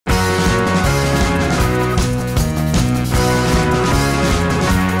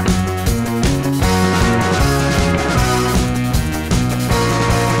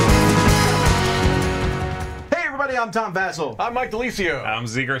I'm Tom Vassell. I'm Mike DeLisio. I'm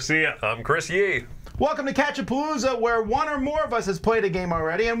Z Garcia. I'm Chris Yee. Welcome to Catchupalooza, where one or more of us has played a game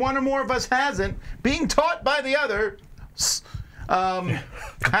already and one or more of us hasn't, being taught by the other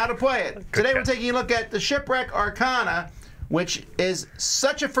how to play it. Today we're taking a look at the Shipwreck Arcana, which is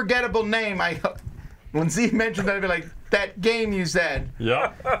such a forgettable name. When Z mentioned that, I'd be like, that game you said.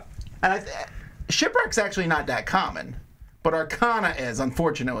 Yeah. And Shipwreck's actually not that common, but Arcana is,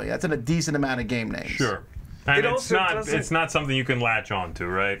 unfortunately. That's in a decent amount of game names. Sure. And it's not something you can latch on to,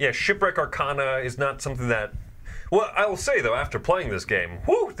 right? Yeah, Shipwreck Arcana is not something that... Well, I will say, though, after playing this game,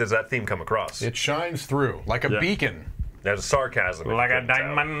 whoo, does that theme come across. It shines through like a beacon. There's a sarcasm. Like a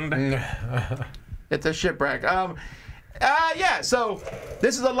diamond. It's a shipwreck. Yeah, so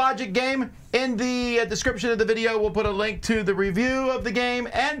this is a logic game. In the description of the video, we'll put a link to the review of the game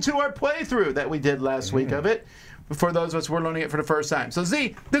and to our playthrough that we did last week of it. For those of us who are learning it for the first time. So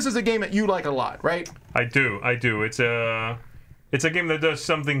Z, this is a game that you like a lot, right? I do. It's a game that does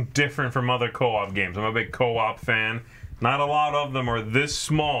something different from other co-op games. I'm a big co-op fan. Not a lot of them are this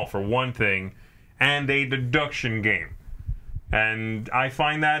small, for one thing, and a deduction game. And I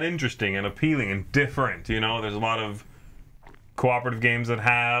find that interesting and appealing and different. You know, there's a lot of cooperative games that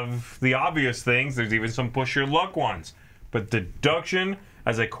have the obvious things. There's even some push your luck ones. But deduction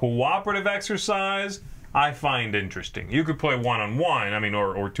as a cooperative exercise, I find interesting. You could play one-on-one, I mean,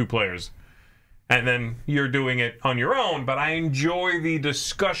 or two players, and then you're doing it on your own, but I enjoy the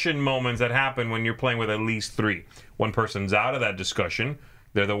discussion moments that happen when you're playing with at least three. One person's out of that discussion.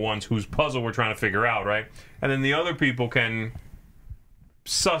 They're the ones whose puzzle we're trying to figure out, right? And then the other people can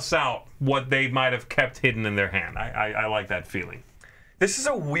suss out what they might have kept hidden in their hand. I like that feeling. This is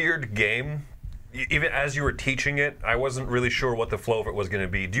a weird game. Even as you were teaching it, I wasn't really sure what the flow of it was going to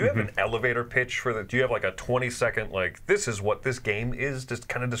be. Do you have an elevator pitch for the? Do you have like a 20-second, like, this is what this game is, just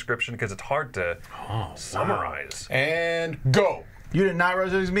kind of description? Because it's hard to summarize. Wow. And go. You did not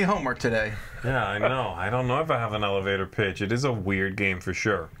realize it was going to be homework today. Yeah, I know. I don't know if I have an elevator pitch. It is a weird game for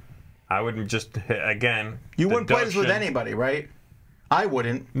sure. I wouldn't just, again, you wouldn't play this with anybody, right? I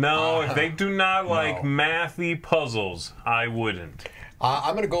wouldn't. No, if they do not like mathy puzzles, I wouldn't.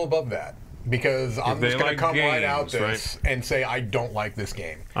 I'm going to go above that. Because I'm just going to come right out this and say I don't like this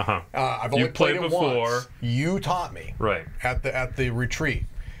game. I've only played it once. You taught me at the retreat,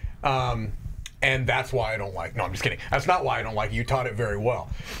 and that's why I don't like. No, I'm just kidding. That's not why I don't like it. You taught it very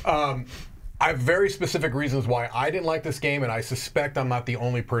well. I have very specific reasons why I didn't like this game, and I suspect I'm not the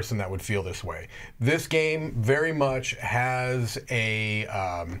only person that would feel this way. This game very much has a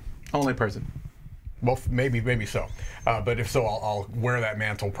only person. Well, maybe so. But if so, I'll wear that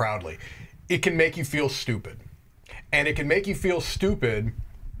mantle proudly. It can make you feel stupid. And it can make you feel stupid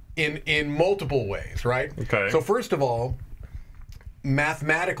in multiple ways, right? Okay. So first of all,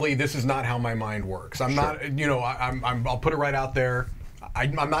 mathematically, this is not how my mind works. I'm not, you know, I'll put it right out there.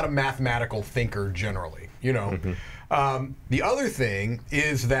 I'm not a mathematical thinker generally, you know. The other thing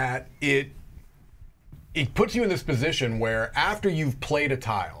is that it puts you in this position where after you've played a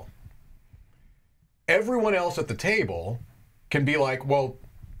tile, everyone else at the table can be like, well,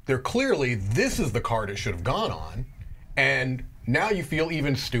 clearly this is the card it should have gone on, and now you feel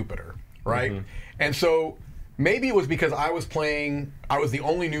even stupider, right? And so maybe it was because I was the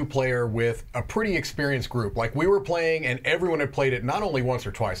only new player with a pretty experienced group. Like, we were playing and everyone had played it not only once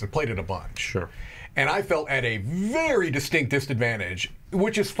or twice, they played it a bunch. Sure. And I felt at a very distinct disadvantage,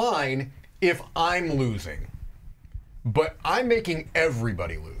 which is fine if I'm losing. But I'm making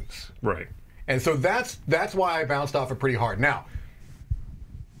everybody lose. Right. And so that's why I bounced off it pretty hard. Now,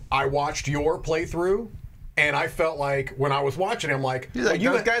 I watched your playthrough, and I felt like when I was watching it, I'm like, well,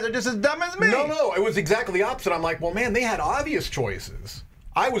 those guys are just as dumb as me. No, it was exactly the opposite. I'm like, well, man, they had obvious choices.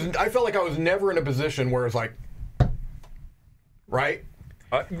 I felt like I was never in a position where it's like, right?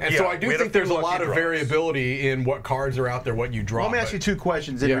 And so I do think there's a lot of variability in what cards are out there, what you draw. Let me ask you two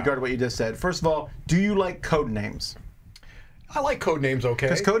questions in regard to what you just said. First of all, do you like code names? I like Codenames okay.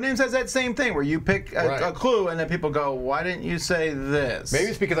 Because Codenames has that same thing where you pick a clue and then people go, why didn't you say this? Maybe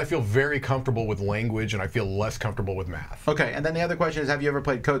it's because I feel very comfortable with language and I feel less comfortable with math. Okay, and then the other question is, have you ever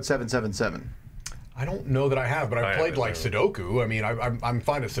played Code 777? I don't know that I have, but I've played like Sudoku. I mean, I'm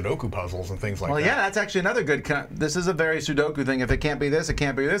fine at Sudoku puzzles and things like that. Well, yeah, that's actually another good. This is a very Sudoku thing. If it can't be this, it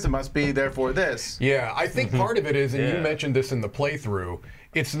can't be this. It must be therefore this. Yeah, I think part of it is, and you mentioned this in the playthrough,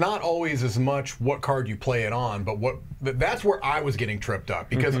 it's not always as much what card you play it on, but that's where I was getting tripped up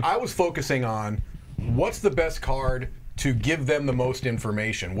because I was focusing on what's the best card to give them the most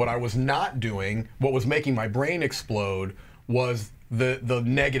information. What I was not doing, what was making my brain explode, was the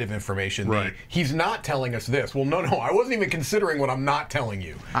negative information. Right. He's not telling us this. Well, no, I wasn't even considering what I'm not telling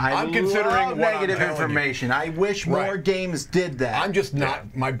you. I'm considering what negative information. I wish more games did that. I'm just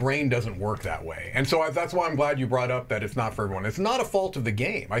not, my brain doesn't work that way. And so that's why I'm glad you brought up that it's not for everyone. It's not a fault of the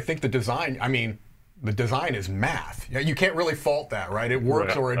game. I think the design, I mean, the design is math. You can't really fault that, right? It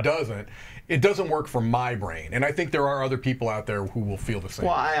works or it doesn't. It doesn't work for my brain, and I think there are other people out there who will feel the same.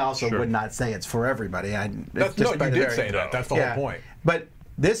 Well, I also would not say it's for everybody. No, you did say that. That's the whole point. But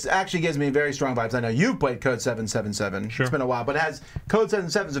this actually gives me very strong vibes. I know you've played Code 777. Sure. It's been a while, but Code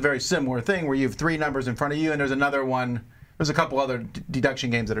 777 is a very similar thing where you have 3 numbers in front of you, and there's another one. There's a couple other deduction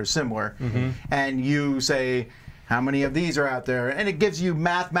games that are similar, and you say how many of these are out there, and it gives you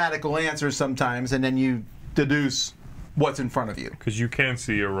mathematical answers sometimes, and then you deduce what's in front of you. Because you can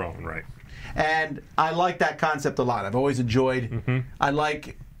see your own, right? And I like that concept a lot. I've always enjoyed. I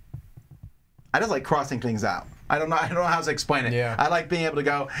just like crossing things out. I don't know how to explain it. Yeah. I like being able to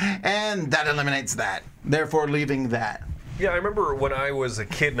go, and that eliminates that. Therefore, leaving that. Yeah, I remember when I was a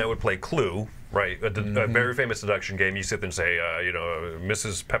kid and I would play Clue. Right, a very famous deduction game. You sit there and say, you know,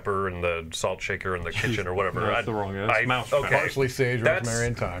 Mrs. Pepper and the salt shaker in the kitchen or whatever. That's the wrong answer. Mouse. Okay. Parsley, sage, rosemary,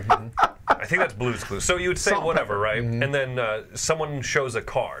 and thyme. I think that's Blue's Clues. So you would say whatever, right? And then someone shows a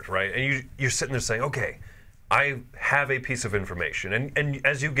card, right? And you're sitting there saying, okay, I have a piece of information. And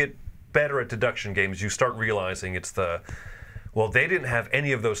as you get better at deduction games, you start realizing it's well, they didn't have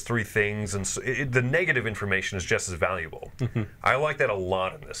any of those 3 things, and so the negative information is just as valuable. I like that a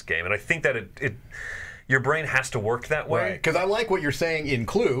lot in this game, and I think that your brain has to work that way. Right, because I like what you're saying in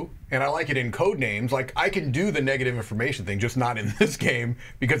Clue, and I like it in Codenames. Like, I can do the negative information thing, just not in this game,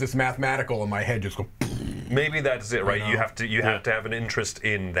 because it's mathematical, and my head just goes... Maybe that's it, right? You have to have an interest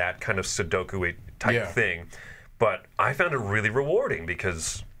in that kind of Sudoku type thing. But I found it really rewarding,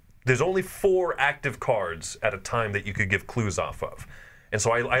 because there's only 4 active cards at a time that you could give clues off of. And so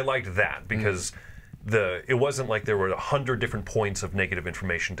I liked that, because it wasn't like there were 100 different points of negative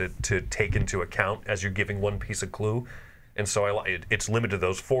information to take into account as you're giving one piece of clue. And so it's limited to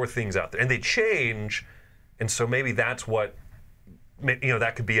those 4 things out there. And they change, and so maybe that's what, you know,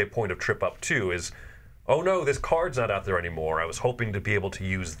 that could be a point of trip up too, is, oh no, this card's not out there anymore. I was hoping to be able to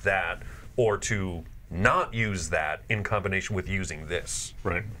use that, or to not use that in combination with using this.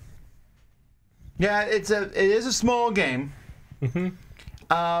 Right. Yeah, it is a small game.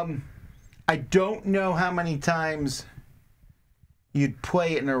 I don't know how many times you'd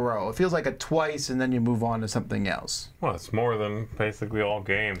play it in a row. It feels like a twice, and then you move on to something else. Well, it's more than basically all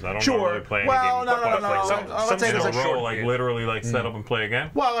games. I don't really play any well, game. No. Let's say in there's a row, like literally, like set up and play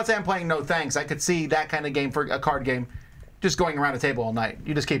again. Well, let's say I'm playing No Thanks. I could see that kind of game for a card game. Just going around a table all night.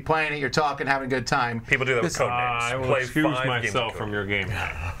 You just keep playing it, you're talking, having a good time. People do that with Codenames. I will excuse myself from your game.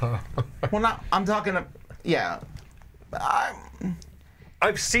 Well, I'm talking to,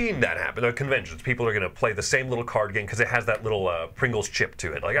 I've seen that happen at conventions. People are going to play the same little card game because it has that little Pringles chip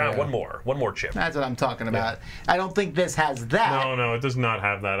to it. Like, one more chip. That's what I'm talking about. I don't think this has that. No, it does not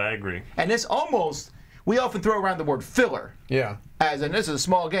have that. I agree. And this almost, we often throw around the word filler. Yeah. As in, this is a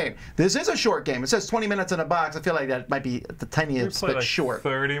small game. This is a short game. It says 20 minutes in a box. I feel like that might be the tiniest bit like short.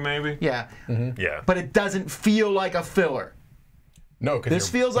 30 maybe? Yeah. Yeah. But it doesn't feel like a filler. No, because this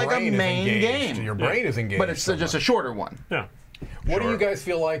feels like a main game. Your brain is engaged. But it's just a shorter one. Yeah. What do you guys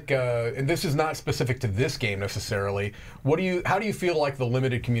feel like, and this is not specific to this game necessarily, how do you feel like the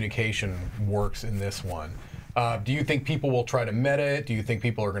limited communication works in this one? Do you think people will try to meta it? Do you think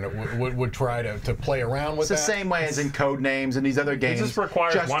people are would try to play around with that? It's the same way as in Codenames and these other games. It just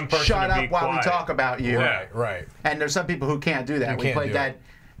requires one person shut to be up while quiet. we talk about you. Right. And there's some people who can't do that. We played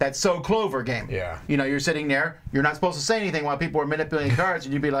that So Clover game. Yeah. You know, you're sitting there, you're not supposed to say anything while people are manipulating cards,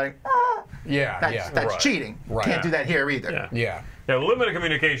 and you'd be like, that's cheating. Right. Can't do that here either. Yeah, limited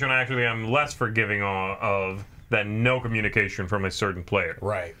communication, actually, I'm less forgiving of than no communication from a certain player.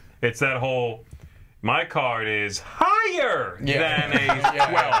 Right. It's that whole, my card is higher than a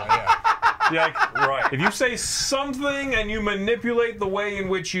 12. Right. If you say something and you manipulate the way in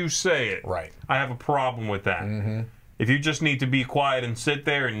which you say it, I have a problem with that. If you just need to be quiet and sit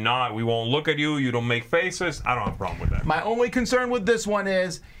there and nod, we won't look at you, you don't make faces, I don't have a problem with that. My only concern with this one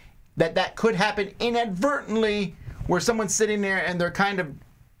is that could happen inadvertently, where someone's sitting there and they're kind of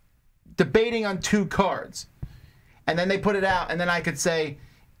debating on 2 cards. And then they put it out, and then I could say,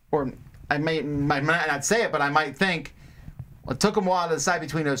 or I might not say it, but I might think, well, it took them a while to decide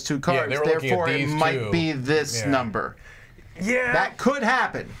between those 2 cards, therefore it might be this number. Yeah. That could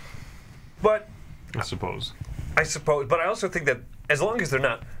happen. But I suppose, but I also think that as long as they're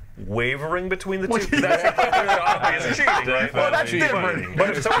not wavering between the two, that's obvious cheating, right? Well, that's different.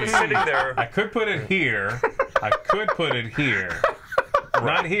 But if someone's sitting there, I could put it here, I could put it here.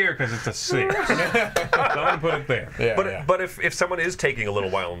 Not here because it's a 6. So I'm going to put it there. Yeah, but if someone is taking a little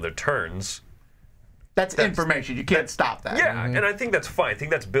while in their turns... That's information. You can't stop that. Yeah, and I think that's fine. I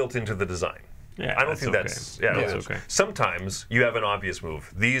think that's built into the design. Yeah, I don't think that's... Yeah, that's okay. Sometimes you have an obvious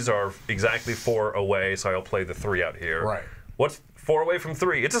move. These are exactly 4 away, so I'll play the 3 out here. Right. What's 4 away from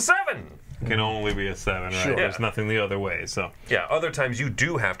 3? It's a 7! Can only be a 7, right? Sure. There's nothing the other way, so... Yeah, other times you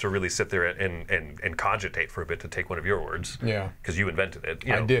do have to really sit there and cogitate for a bit to take one of your words. Yeah. Because you invented it.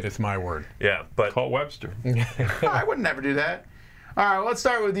 I did. It's my word. Yeah, but... Call Webster. I would never do that. All right, let's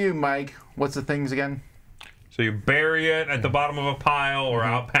start with you, Mike. What's the things again? So you bury it at the bottom of a pile or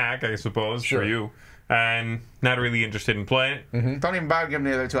outpack, I suppose, for you. And not really interested in playing it. Don't even bother giving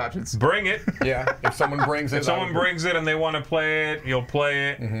me the other 2 options. Bring it. Yeah, if someone brings it. If someone brings it and they want to play it, you'll play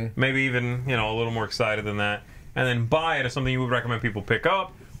it. Maybe even, you know, a little more excited than that. And then buy it as something you would recommend people pick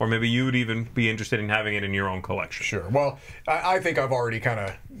up, or maybe you would even be interested in having it in your own collection. Sure. Well, I think I've already kind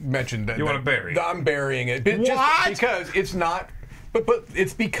of mentioned that. You want to bury it? I'm burying it. What? Just because it's not, but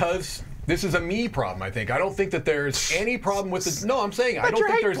it's because this is a me problem, I think. I don't think that there's any problem with the... No, I'm saying I don't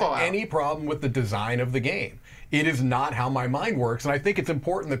think there's any problem with the design of the game. It is not how my mind works, and I think it's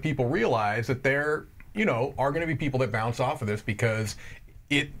important that people realize that there, you know, are going to be people that bounce off of this because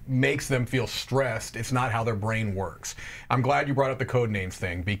it makes them feel stressed. It's not how their brain works. I'm glad you brought up the code names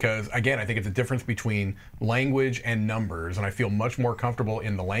thing because, again, I think it's a difference between language and numbers, and I feel much more comfortable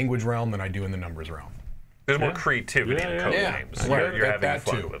in the language realm than I do in the numbers realm. There's more creativity in code names. Right. You're having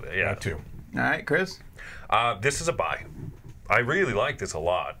fun too. with it. Yeah. That too. All right, Chris? This is a buy. I really like this a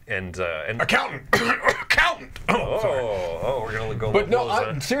lot. And accountant, accountant. Oh, we're gonna go. But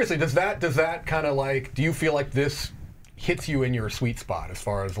no, seriously, does that kind of like? Do you feel like this hits you in your sweet spot as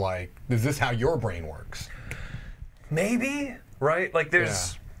far as like? Is this how your brain works? Maybe, right? Like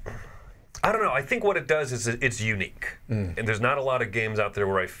there's. I don't know. I think what it does is it's unique, and there's not a lot of games out there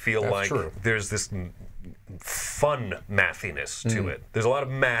where I feel there's this fun mathiness to it. There's a lot of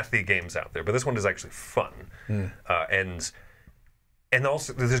mathy games out there, but this one is actually fun, and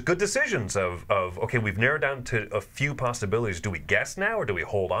also there's good decisions of okay, we've narrowed down to a few possibilities. Do we guess now or do we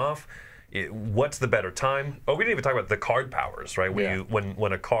hold off? What's the better time? Oh, we didn't even talk about the card powers, right?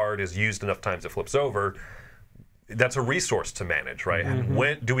 When a card is used enough times it flips over. That's a resource to manage, right?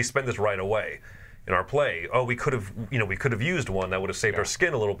 When do we spend this right away in our play? Oh, we could have used one that would have saved our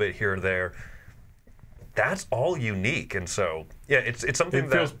skin a little bit here and there. That's all unique, and so yeah, it's something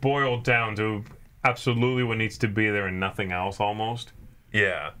that feels boiled down to absolutely what needs to be there and nothing else almost.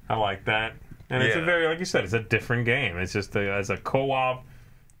 Yeah, I like that, and it's a very, like you said, it's a different game. It's just as a co-op,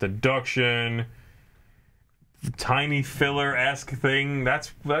 deduction, tiny filler-esque thing.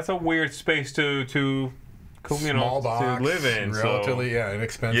 That's a weird space to small box, to live in, relatively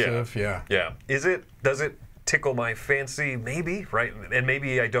inexpensive. Yeah. Does it tickle my fancy? Maybe, right? And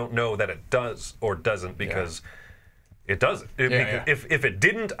maybe I don't know that it does or doesn't because it doesn't. If it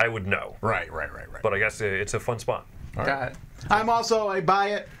didn't, I would know. Right. But I guess it's a fun spot. Got it. I buy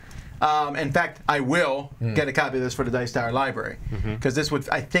it. In fact, I will get a copy of this for the Dice Tower library because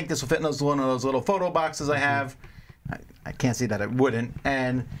I think this will fit in one of those little photo boxes I have. I can't see that it wouldn't,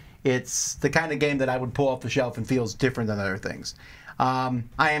 and it's the kind of game that I would pull off the shelf and feels different than other things. I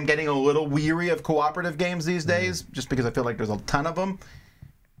am getting a little weary of cooperative games these days, just because I feel like there's a ton of them.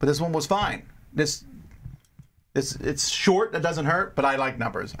 But this one was fine. It's short, it doesn't hurt, but I like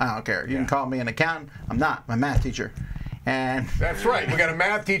numbers. I don't care. You can call me an accountant. I'm not. I'm a math teacher. And that's right. We got a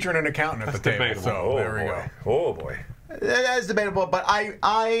math teacher and an accountant at the table. Debatable. So there we go. Oh boy. That is debatable, but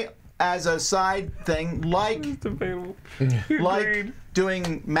I as a side thing, like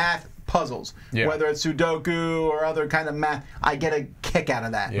doing math puzzles, whether it's Sudoku or other kind of math. I get a kick out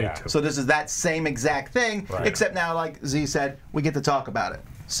of that. Yeah. So this is that same exact thing, except now, like Z said, we get to talk about it.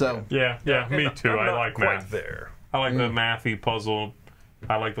 So yeah, me too. I like math. I like the mathy puzzle.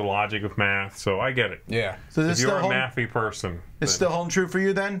 I like the logic of math, so I get it. Yeah. So if you're a mathy person, it's still holding true for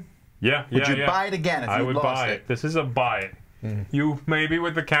you then? Yeah. Would you buy it again if you lost it? I would buy it. This is a buy it. You maybe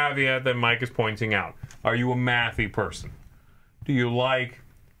with the caveat that Mike is pointing out. Are you a mathy person? Do you like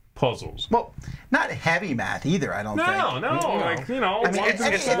puzzles? Well, not heavy math either. I don't think. No. Like I mean,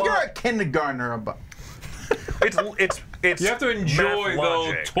 if you're a kindergartner, it's you have to enjoy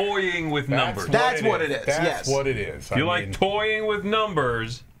though toying with numbers. That's what it is. That's what it is. If you like toying with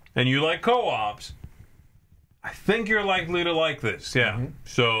numbers and you like co-ops, I think you're likely to like this. Yeah.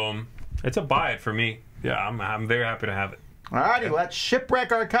 So it's a buy it for me. Yeah, I'm very happy to have it. Alrighty, well, that's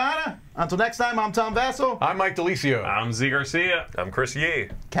Shipwreck Arcana. Until next time, I'm Tom Vassell. I'm Mike DeLisio. I'm Z Garcia. I'm Chris Yee.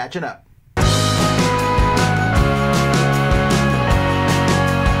 Catching up.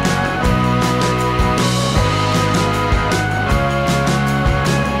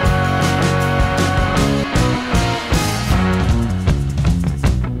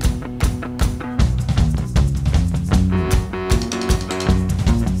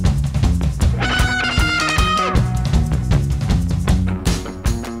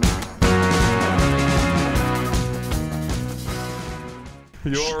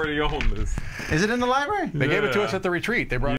 You already own this. Is it in the library? They gave it to us at the retreat. They brought